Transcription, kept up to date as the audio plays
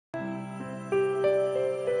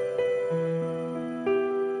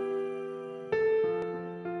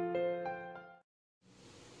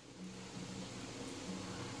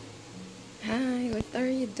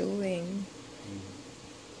you doing?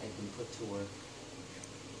 I've been put to work.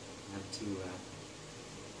 I have to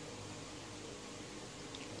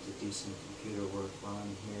do some computer work while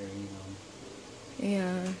I'm here, you know.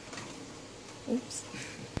 Yeah. Oops.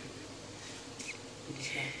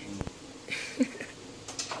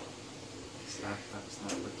 This laptop's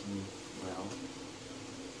not working well.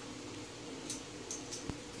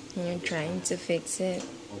 You're trying to fix it.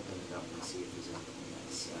 Open it up and see if there's anything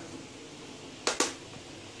that's...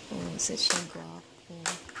 Oh, such a guapo.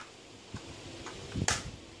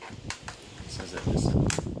 It says that this the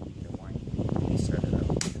warning. You start it up.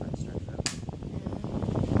 Try to start it up.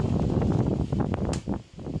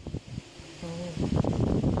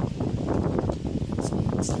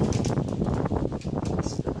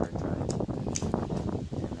 This is the hard drive.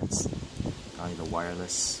 And that's probably the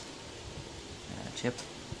wireless chip.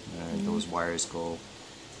 Those wires go,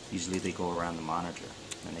 usually they go around the monitor,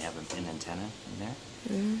 and they have an antenna in there.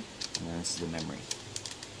 And then this is the memory.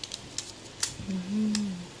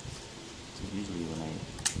 So usually when I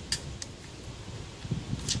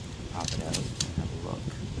pop it out and have a look.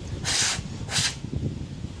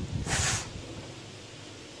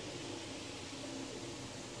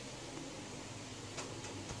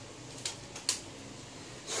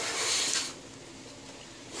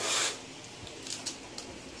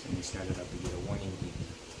 So when you start it up, you get a warning beep.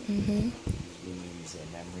 Usually means the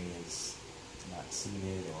memory is not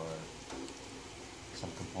seated or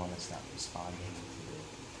some components not responding to the...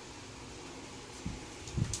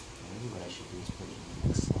 Maybe what I should do is put it in the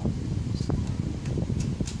next slot.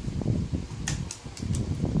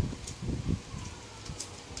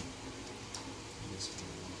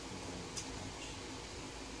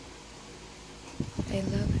 I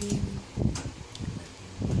love you.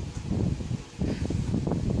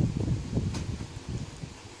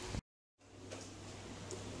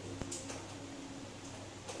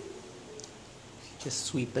 Just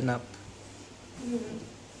sweeping up.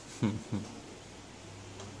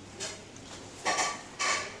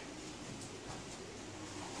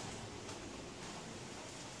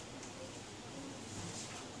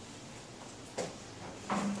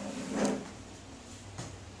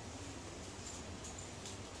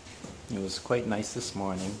 It was quite nice this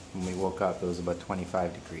morning. When we woke up, it was about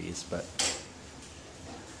 25 degrees, but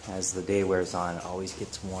as the day wears on, it always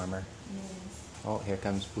gets warmer. Yes. Oh, here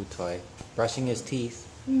comes Butoy, brushing his teeth.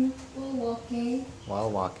 While walking. While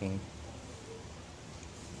walking.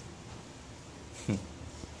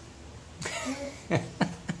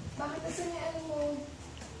 Bakit kasi may ano mo?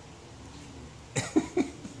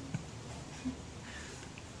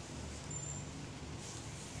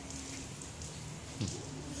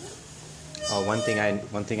 Oh, one thing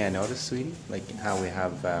I noticed, sweetie, like how we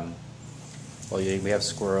have, we have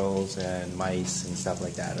squirrels and mice and stuff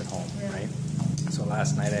like that at home, right? So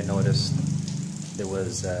last night I noticed there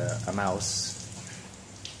was a mouse.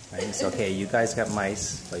 Right? It's okay, you guys got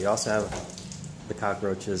mice, but you also have the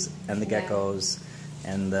cockroaches and the geckos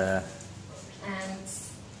and the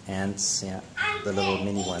ants, yeah, the little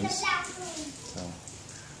mini ones. So.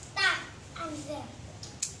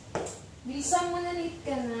 Bilisan mo na, late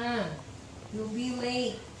ka na. You'll be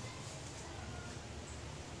late.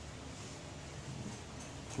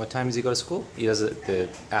 What time does he go to school? He does the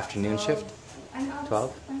afternoon shift?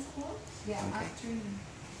 12? Yeah, okay. afternoon.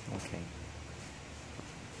 Okay.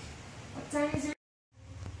 What time is your...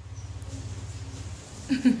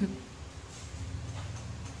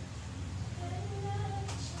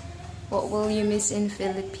 What will you miss in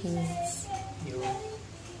Philippines? You.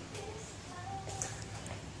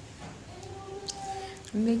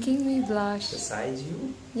 Making me blush. Besides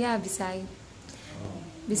you? Yeah, beside. Oh.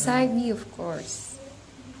 Beside me, of course.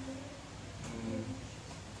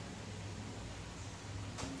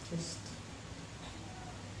 Just...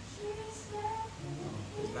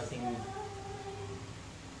 there's nothing...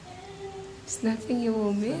 There's nothing you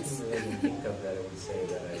will miss. Nothing that I can think of that I would say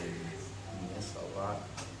that I miss a lot.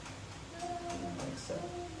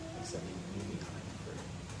 Except being behind for a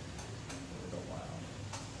little while.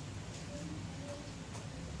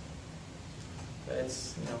 But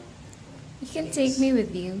it's, you know... You can take me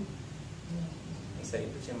with you. Except you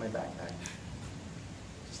put you in my backpack.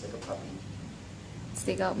 Just like a puppy.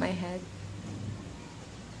 Stick out my head.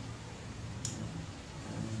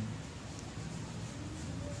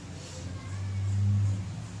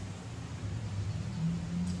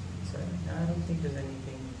 So I don't think there's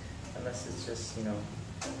anything, unless it's just, you know,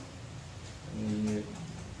 I mean, you,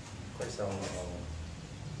 of course I'll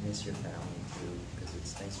miss your family too, because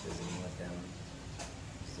it's nice visiting with them.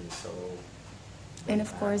 They're so... And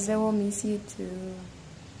of course I will miss you too.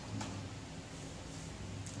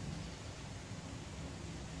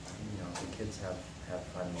 kids have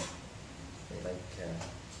fun. They like.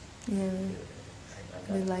 Yeah. I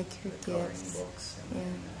got We like your the coloring gifts. books Yeah.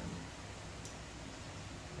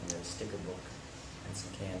 and a sticker book and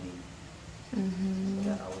some candy. Mm-hmm. So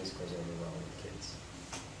that always goes over well with kids.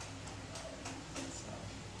 So,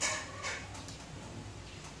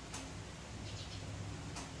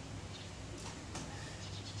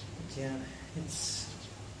 but yeah, it's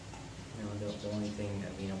the only thing. I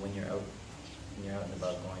mean, when you're out and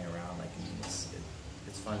about going around, like I mean, it's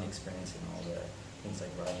fun experiencing all the things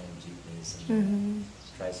like riding in jeepneys and Mm-hmm.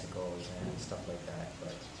 tricycles and stuff like that.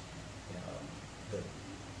 But you know, the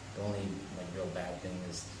only like real bad thing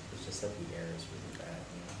is just that the air is really bad.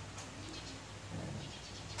 You know,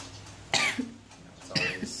 and, it's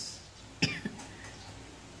always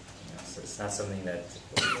it's not something that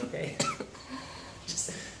okay.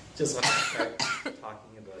 just when I start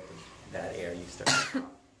talking about the bad air, you start to cough.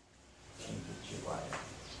 Can't get you quiet.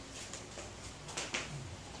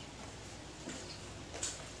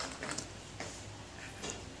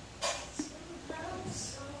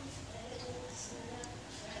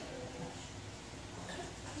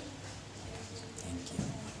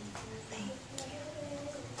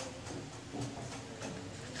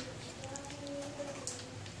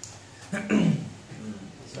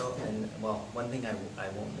 So, and well, one thing I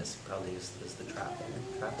won't miss probably is the traffic.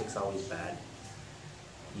 Traffic's always bad,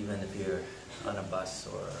 even if you're on a bus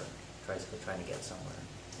or tricycle trying to get somewhere.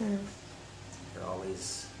 Yeah. You're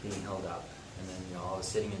always being held up, and then all the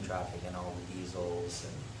sitting in traffic and all the diesels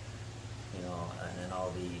and and then all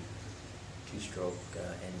the two-stroke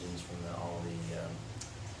engines from all the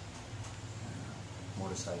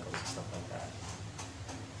motorcycles and stuff like that.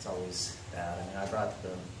 It's always bad. I mean, I brought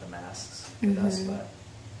the masks with us, but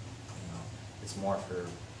it's more for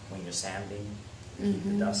when you're sanding to keep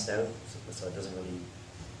the dust out, so it doesn't really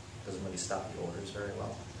stop the odors very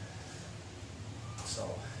well. So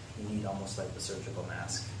you need almost like the surgical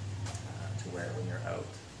mask to wear when you're out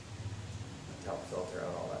to help filter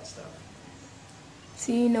out all that stuff.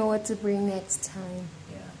 So you know what to bring next time.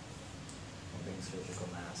 Yeah, we'll bring surgical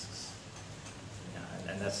masks.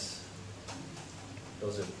 Yeah, and those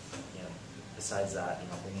are, besides that, I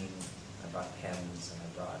brought pens and I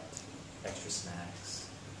brought extra snacks.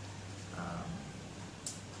 I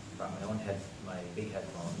brought my big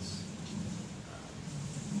headphones,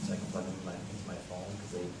 so I can plug them into my phone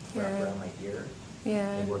because they wrap around my ear.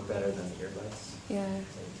 Yeah. They work better than the earbuds. Yeah.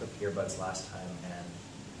 So I took earbuds last time, and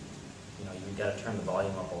you got to turn the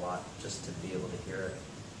volume up a lot just to be able to hear it.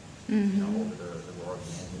 Over the roar of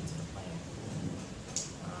the engines in the plane.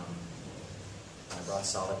 I brought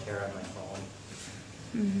solitaire on my phone,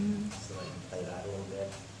 so I can play that a little bit.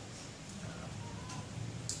 I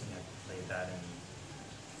played that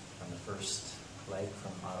on the first leg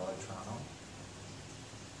from Ottawa to Toronto.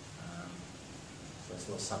 So it's a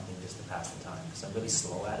little something just to pass the time, because I'm really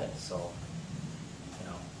slow at it, so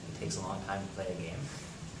it takes a long time to play a game.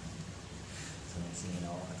 So next thing you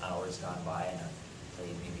know, an hour's gone by and I've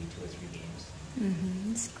played maybe 2 or 3 games.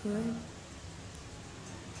 It's good.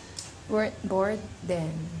 Weren't bored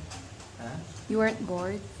then? Huh? You weren't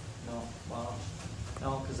bored? No, well,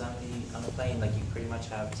 no, because on the plane, like you pretty much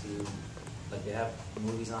have to, like they have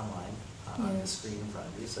movies online on the screen in front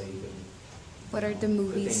of you, so you can. What are the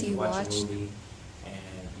movies you watch watched? a movie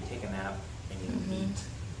and you take a nap and you eat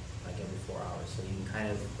like every 4 hours, so you can kind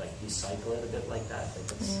of like you cycle it a bit like that. Like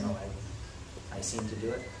that's how I seem to do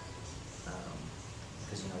it,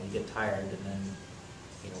 because you get tired and then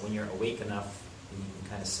when you're awake enough, you can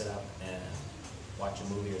kind of sit up and watch a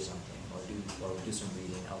movie or something, or do some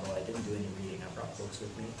reading. Although I didn't do any reading, I brought books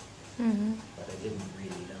with me, but I didn't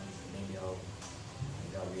read them. Maybe I'll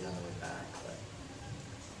read on the way back. But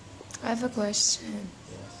I have a question.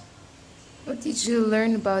 yes, What did you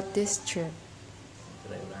learn about this trip? what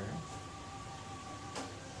did I learn?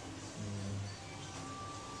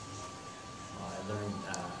 Well, I learned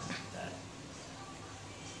that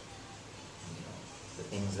the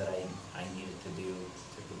things that I needed to do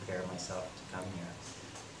to prepare myself to come here,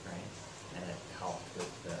 right? And it helped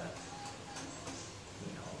with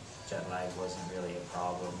jet lag wasn't really a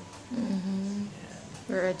problem. And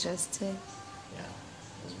We're adjusted. yeah,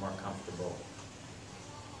 it was more comfortable,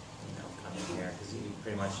 coming here, because you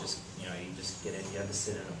pretty much just, you just get it. You have to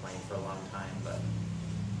sit in a plane for a long time, but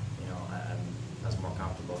I was more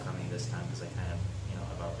comfortable coming this time because I kind of,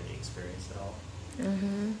 I've already experienced it all.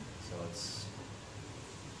 So it's,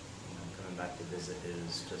 coming back to visit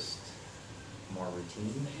is just more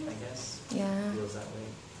routine, I guess. Yeah. It feels that way.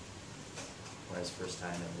 Whereas first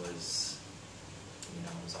time it was,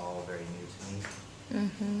 it was all very new to me. I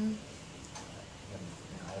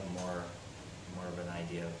have more of an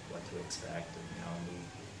idea of what to expect. And, you know,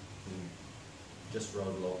 we just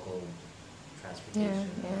rode local transportation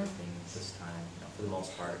and everything this time, you know, for the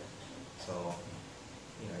most part. So,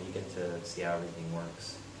 you know, you get to see how everything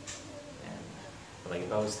works. And but like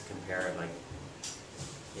if I was to compare it, like,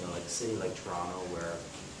 you know, like a city like Toronto where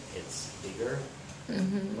it's bigger,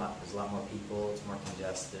 there's a lot more people, it's more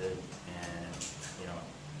congested, and, you know,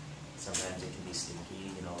 sometimes it can be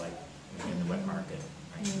stinky, you know, like when you're in the wet market,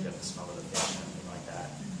 right? You get the smell of the fish and everything like that.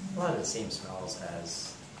 A lot of the same smells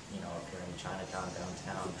as, you know, if you're in Chinatown,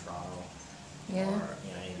 downtown, Toronto, or,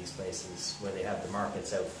 you know, any of these places where they have the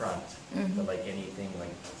markets out front, but like anything,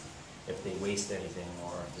 like if they waste anything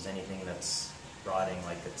or if there's anything that's rotting,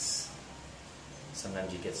 like it's,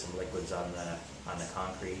 sometimes you get some liquids on the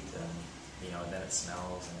concrete, and, you know, then it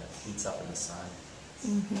smells and it heats up in the sun.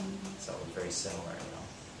 So it's very similar, you know.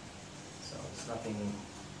 So it's nothing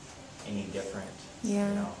any different. You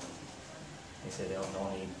know, they say the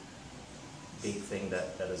only big thing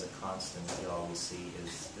that is a constant you always see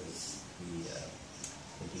is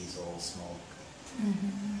the diesel smoke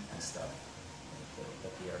and stuff.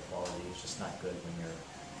 But the air quality is just not good when you're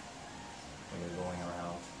going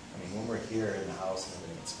around. I mean, when we're here in the house and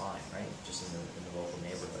everything, it's fine, right? Just in the local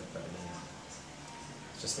neighborhood. But I mean,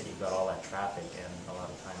 it's just that you've got all that traffic, and a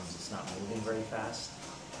lot of times it's not moving very fast.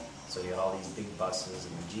 So you got all these big buses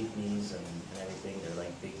and jeepneys and everything. They're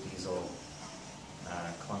like big diesel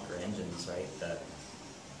clunker engines, right? That,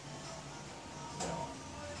 you know,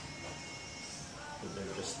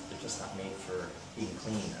 they're just not made for being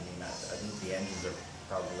clean. I mean, I think the engines are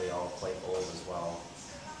probably all quite old as well.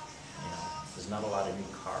 You know, there's not a lot of new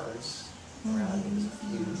cars around. I mean, there's a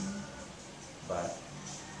few, but,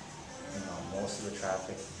 you know, most of the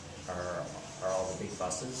traffic are all the big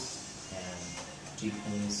buses and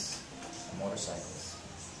jeepneys and motorcycles.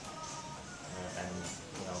 And,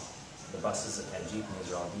 you know, the buses and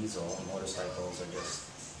jeepneys are all diesel, and motorcycles are just,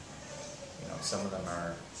 you know, some of them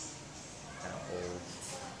are kind of old,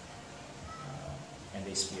 and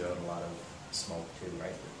they spew out a lot of smoke too, right?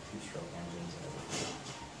 With two-stroke engines and everything.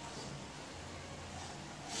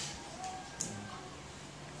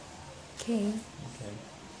 Okay.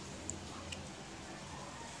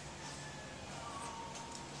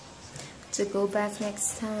 To go back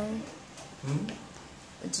next time?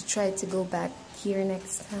 To try to go back here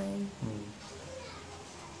next time?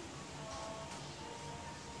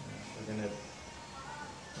 We're gonna,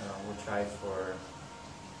 we'll try for,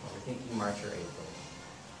 well, we're thinking March or April.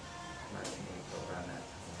 March and April, around that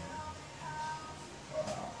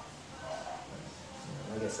time.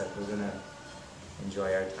 Like I said, we're gonna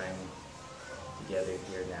enjoy our time together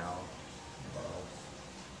here now.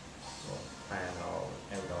 We'll plan all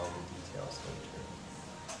the details later.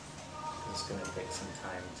 It's going to take some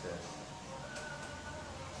time to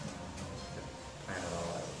plan it all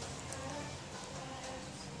out.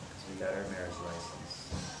 Because we got our mayor's license.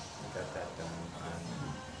 We got that done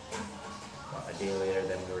on a day later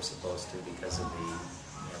than we were supposed to because of the,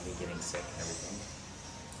 you know, me getting sick and everything,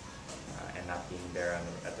 and not being there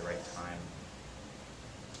at the right time.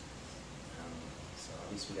 So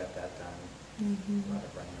at least we got that done. A lot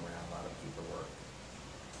of running around, a lot of paperwork,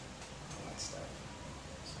 all that stuff.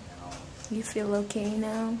 So now you feel okay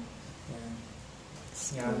now?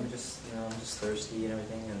 Yeah, I'm just thirsty and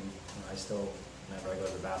everything, and, you know, I still, whenever I go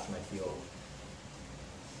to the bathroom, I feel,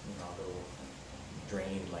 you know, a little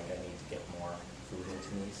drained, like I need to get more food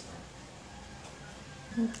into me. So.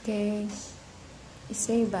 Okay. You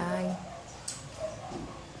say bye.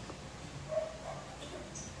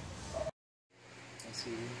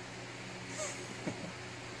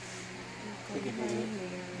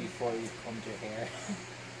 Before you combed your hair.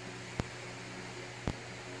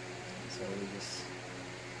 So we just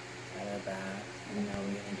had our bath, and now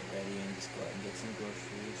we're gonna get ready and just go out and get some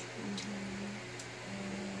groceries and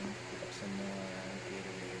pick up some more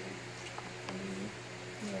Gatorade for me,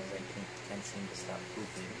 because I can't seem to stop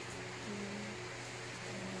pooping.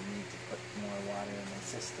 And I need to put more water in my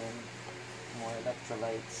system, more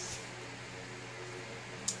electrolytes.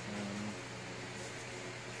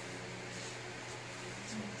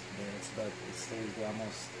 It stays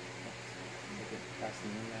almost, look at past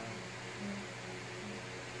noon now.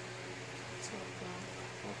 2 o'clock.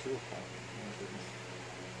 Oh, 2 o'clock. Oh my goodness.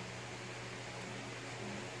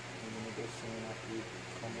 I'm gonna go soon after you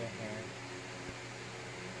comb your hair.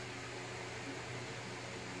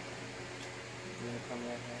 You gonna comb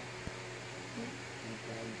your hair? You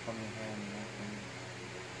go ahead and comb your hair and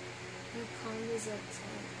My comb is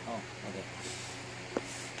outside. Oh, okay.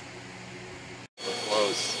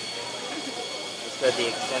 Close. To the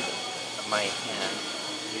extent of my hand.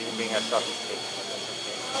 We didn't bring our selfie stick, but that's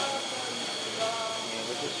okay.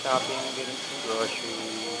 Just shopping, getting some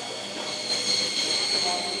groceries,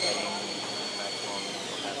 and heading back home.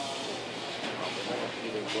 We're gonna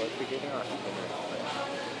either go out for dinner or have dinner at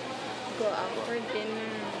home. Go out for dinner.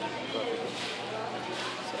 So, we're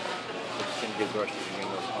just gonna get groceries and bring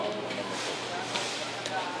those home. And then we'll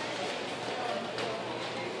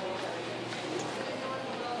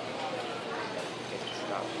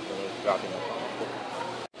stop. We're dropping them off.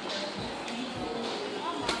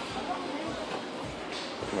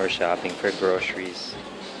 We're shopping for groceries.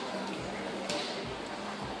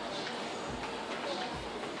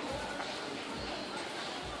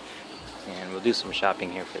 And we'll do some shopping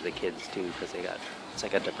here for the kids too, because it's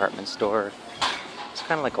like a department store. It's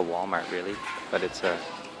kind of like a Walmart really, but it's a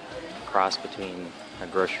cross between a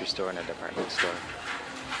grocery store and a department store.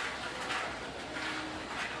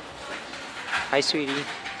 Hi, sweetie.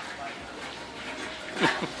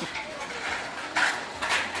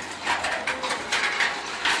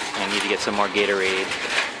 I need to get some more Gatorade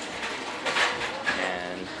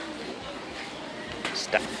and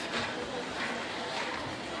stuff.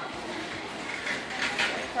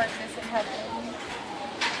 Our cart doesn't have any.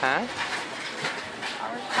 Huh?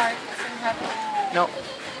 Our cart doesn't have any. No.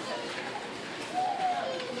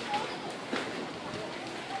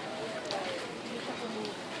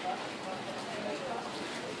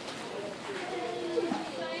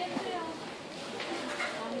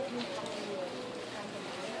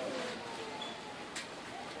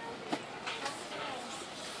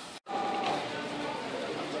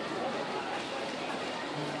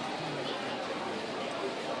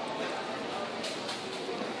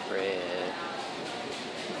 Bread.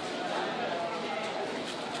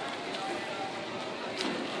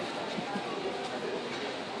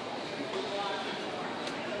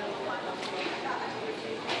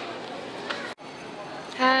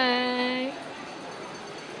 Hi.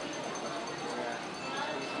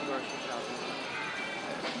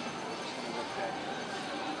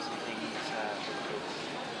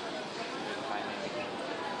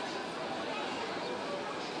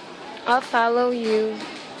 I'll follow you.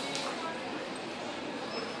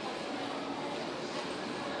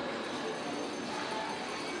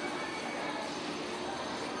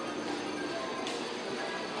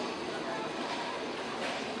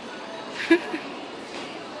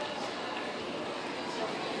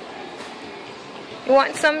 You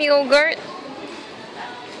want some yogurt?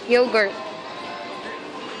 Yogurt.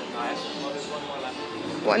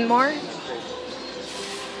 One more?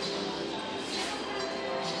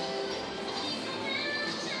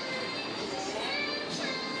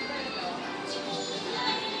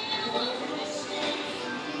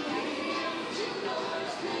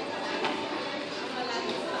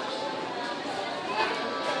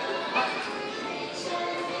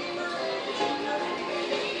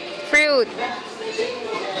 Fruit.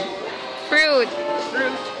 Fruit.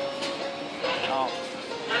 Fruit. Oh.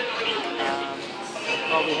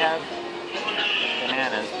 Well, we have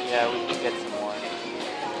bananas. Yeah, we can get some more.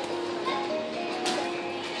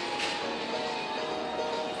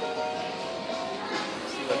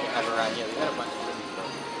 See what we have around here. We got a bunch of different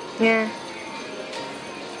stuff. Yeah.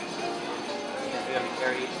 We have to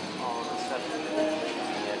carry all the stuff to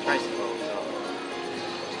the tricycle. So.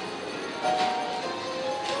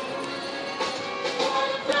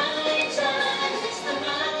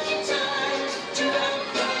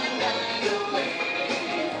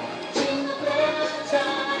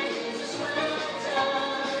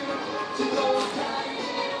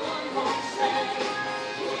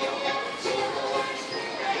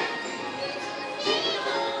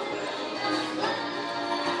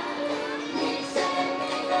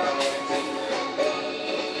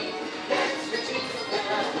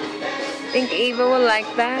 Think Ava will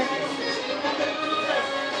like that.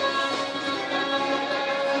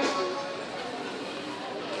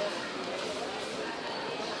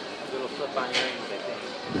 Little slip-on earrings, I think.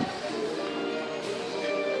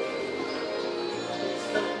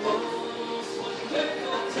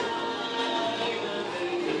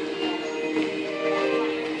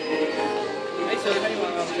 Hey, so how do you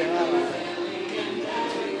want to go upstairs?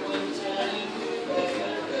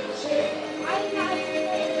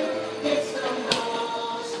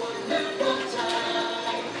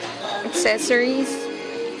 Accessories.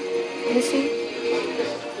 You see?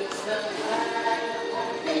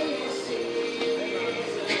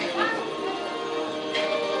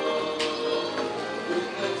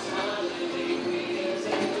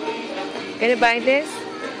 Gonna buy this?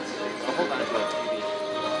 Oh, hold on to it,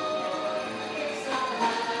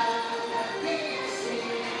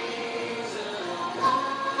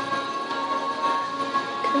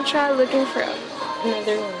 Come try looking for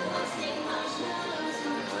another one.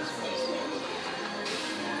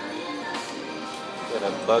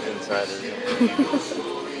 Got a bug inside of you.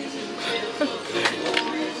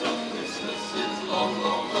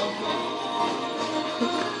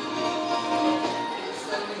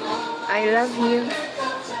 I love you.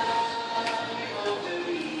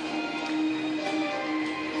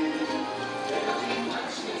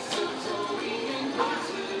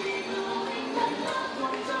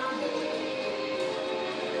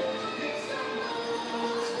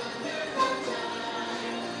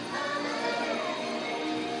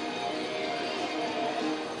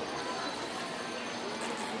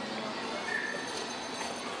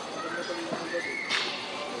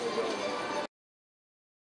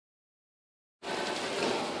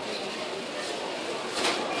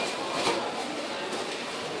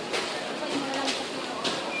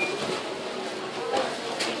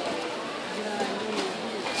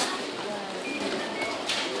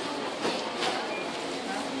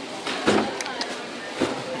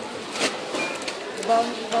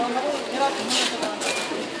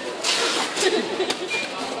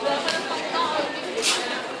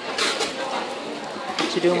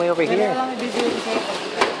 What you doing way over here?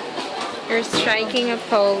 You're striking a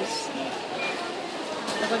pose.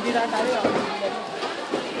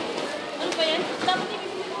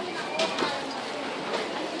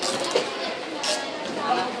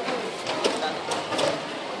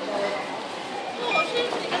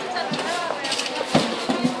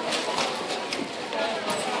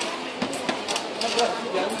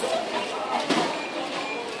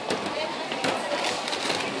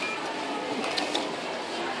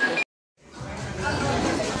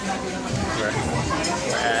 We're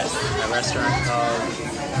at a restaurant called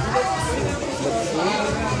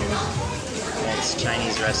It's a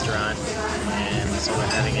Chinese restaurant, and so we're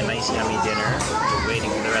having a nice yummy dinner. We're waiting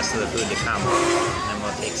for the rest of the food to come, and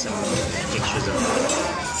we'll take some pictures of it.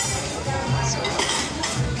 So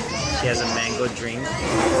she has a mango drink,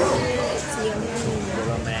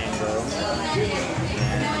 little mango,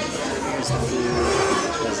 and here's the food.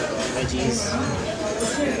 There's veggies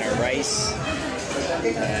and our rice,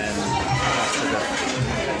 and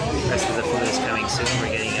the rest of the food is coming soon. We're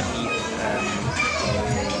getting a beef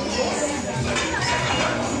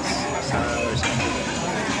style or something.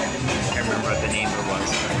 I can't remember what the name of it was.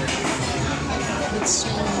 It's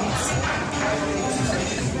Chinese.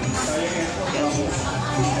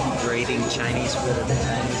 We're eating Chinese food at the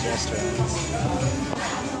Chinese restaurant.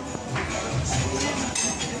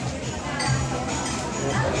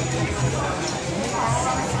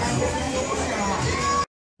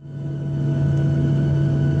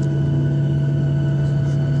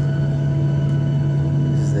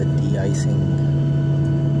 This is the de-icing.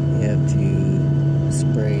 You have to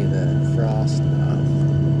spray the frost off.